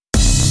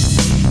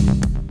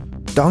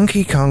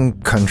Donkey Kong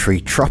Country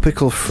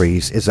Tropical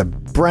Freeze is a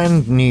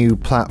brand new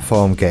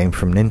platform game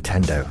from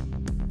Nintendo.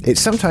 It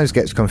sometimes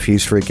gets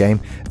confused for a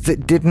game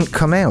that didn't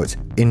come out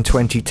in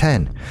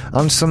 2010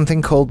 on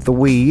something called the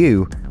Wii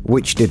U,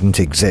 which didn't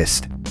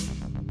exist.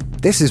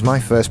 This is my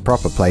first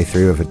proper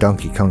playthrough of a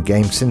Donkey Kong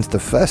game since the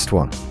first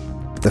one.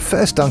 The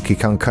first Donkey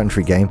Kong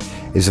Country game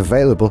is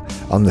available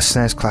on the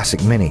SNES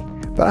Classic Mini,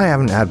 but I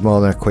haven't had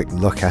more than a quick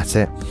look at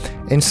it.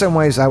 In some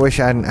ways I wish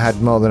I hadn't had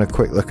more than a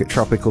quick look at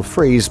Tropical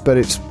Freeze, but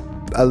it's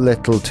a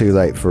little too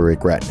late for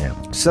regret now.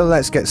 So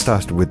let's get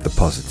started with the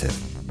positive.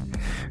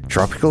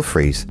 Tropical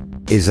Freeze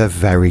is a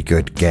very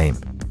good game.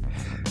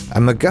 A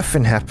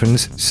MacGuffin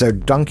happens, so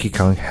Donkey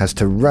Kong has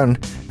to run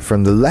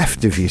from the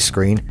left of your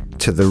screen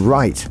to the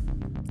right,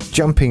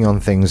 jumping on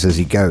things as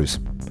he goes.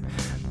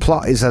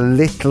 Plot is a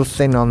little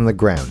thin on the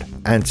ground,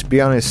 and to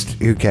be honest,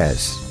 who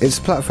cares? It's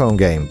a platform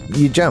game,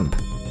 you jump.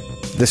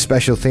 The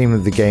special theme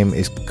of the game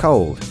is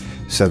cold,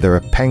 so there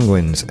are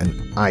penguins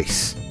and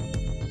ice.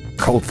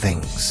 Cold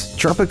things.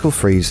 Tropical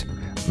Freeze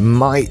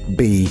might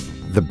be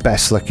the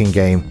best looking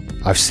game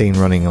I've seen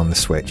running on the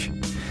Switch.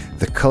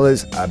 The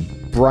colours are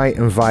bright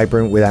and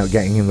vibrant without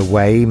getting in the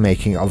way,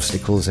 making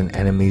obstacles and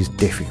enemies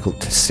difficult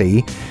to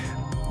see.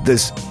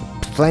 There's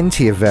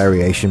plenty of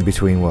variation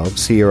between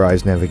worlds, so your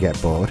eyes never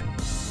get bored.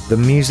 The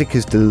music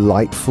is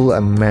delightful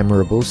and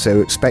memorable, so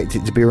expect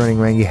it to be running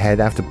around your head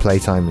after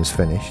playtime is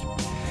finished.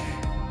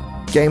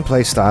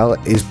 Gameplay style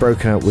is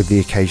broken up with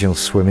the occasional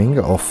swimming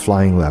or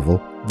flying level.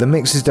 The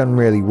mix is done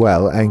really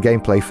well and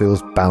gameplay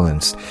feels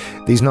balanced.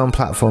 These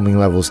non-platforming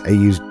levels are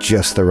used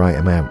just the right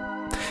amount.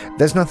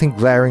 There's nothing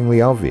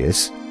glaringly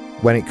obvious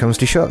when it comes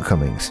to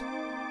shortcomings.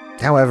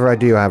 However, I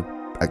do have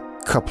a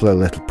couple of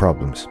little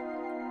problems.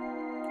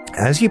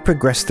 As you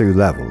progress through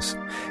levels,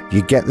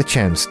 you get the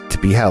chance to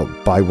be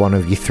helped by one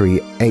of your three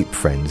ape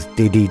friends,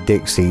 Diddy,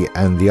 Dixie,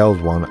 and the old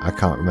one I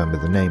can't remember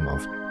the name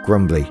of,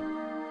 Grumbly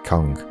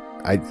Kong.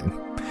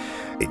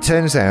 It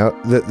turns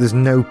out that there's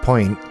no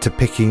point to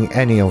picking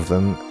any of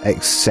them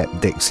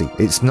except Dixie.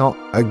 It's not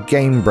a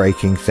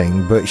game-breaking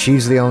thing, but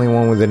she's the only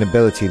one with an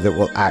ability that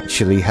will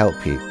actually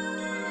help you.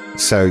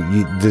 So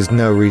there's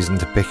no reason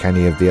to pick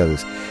any of the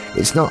others.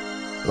 It's not,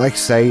 like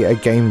say, a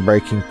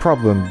game-breaking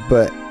problem,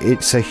 but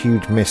it's a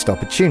huge missed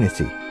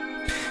opportunity.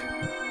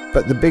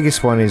 But the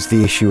biggest one is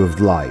the issue of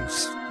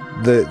lives.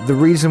 The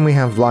reason we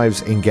have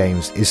lives in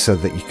games is so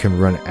that you can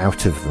run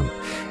out of them.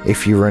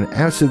 If you run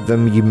out of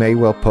them, you may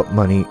well put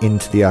money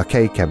into the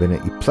arcade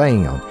cabinet you're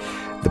playing on.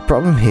 The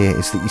problem here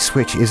is that your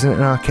Switch isn't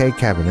an arcade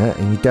cabinet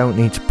and you don't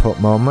need to put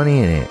more money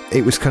in it.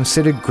 It was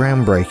considered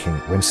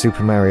groundbreaking when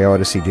Super Mario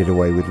Odyssey did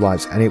away with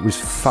lives, and it was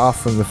far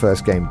from the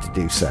first game to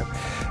do so.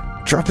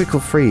 Tropical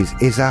Freeze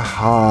is a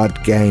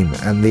hard game,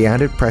 and the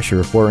added pressure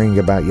of worrying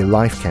about your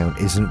life count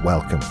isn't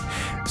welcome.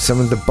 Some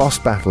of the boss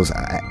battles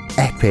are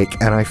epic,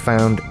 and I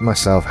found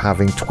myself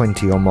having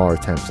 20 or more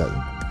attempts at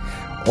them.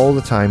 All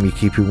the time you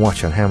keep a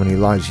watch on how many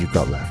lives you've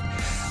got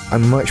left. I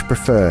much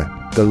prefer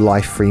the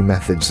life-free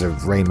methods of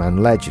Rayman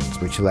Legends,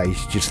 which allow you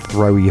to just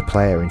throw your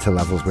player into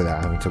levels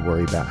without having to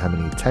worry about how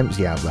many attempts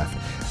you have left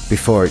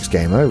before it's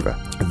game over.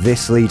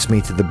 This leads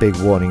me to the big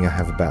warning I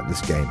have about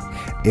this game.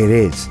 It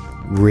is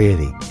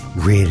really,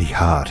 really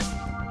hard.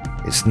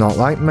 It's not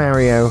like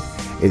Mario,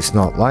 it's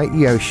not like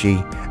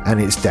Yoshi,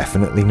 and it's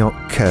definitely not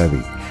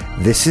Kirby.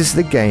 This is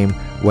the game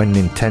when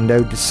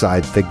Nintendo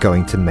decide they're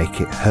going to make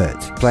it hurt.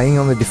 Playing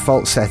on the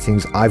default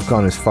settings, I've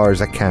gone as far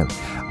as I can.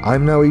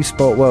 I'm no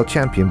eSport world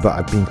champion, but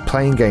I've been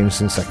playing games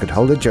since I could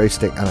hold a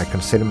joystick, and I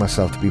consider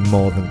myself to be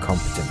more than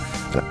competent.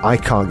 And I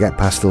can't get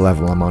past the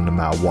level I'm on no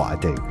matter what I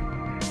do.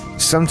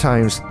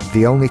 Sometimes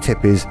the only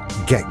tip is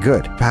get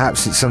good.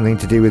 Perhaps it's something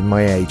to do with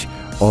my age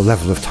or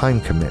level of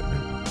time commitment.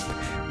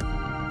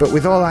 But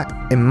with all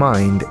that in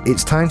mind,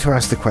 it's time to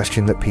ask the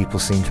question that people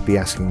seem to be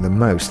asking the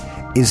most.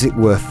 Is it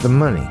worth the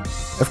money?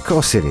 Of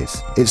course it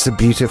is. It's a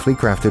beautifully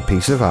crafted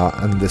piece of art,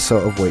 and the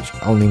sort of which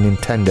only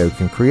Nintendo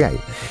can create.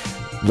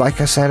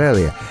 Like I said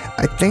earlier,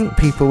 I think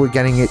people were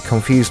getting it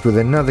confused with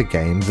another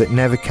game that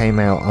never came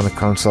out on a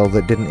console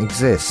that didn't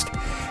exist.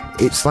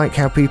 It's like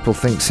how people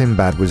think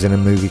Sinbad was in a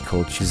movie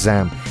called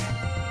Shazam.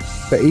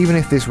 But even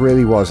if this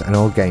really was an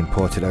old game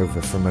ported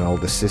over from an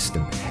older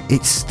system,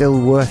 it's still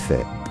worth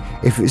it.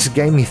 If it's a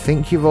game you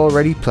think you've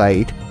already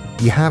played,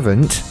 you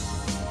haven't,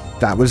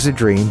 that was a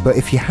dream, but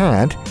if you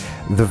had,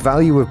 the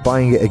value of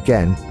buying it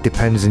again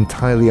depends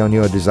entirely on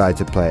your desire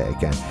to play it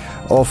again,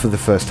 or for the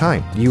first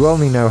time. You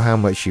only know how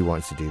much you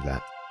want to do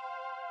that.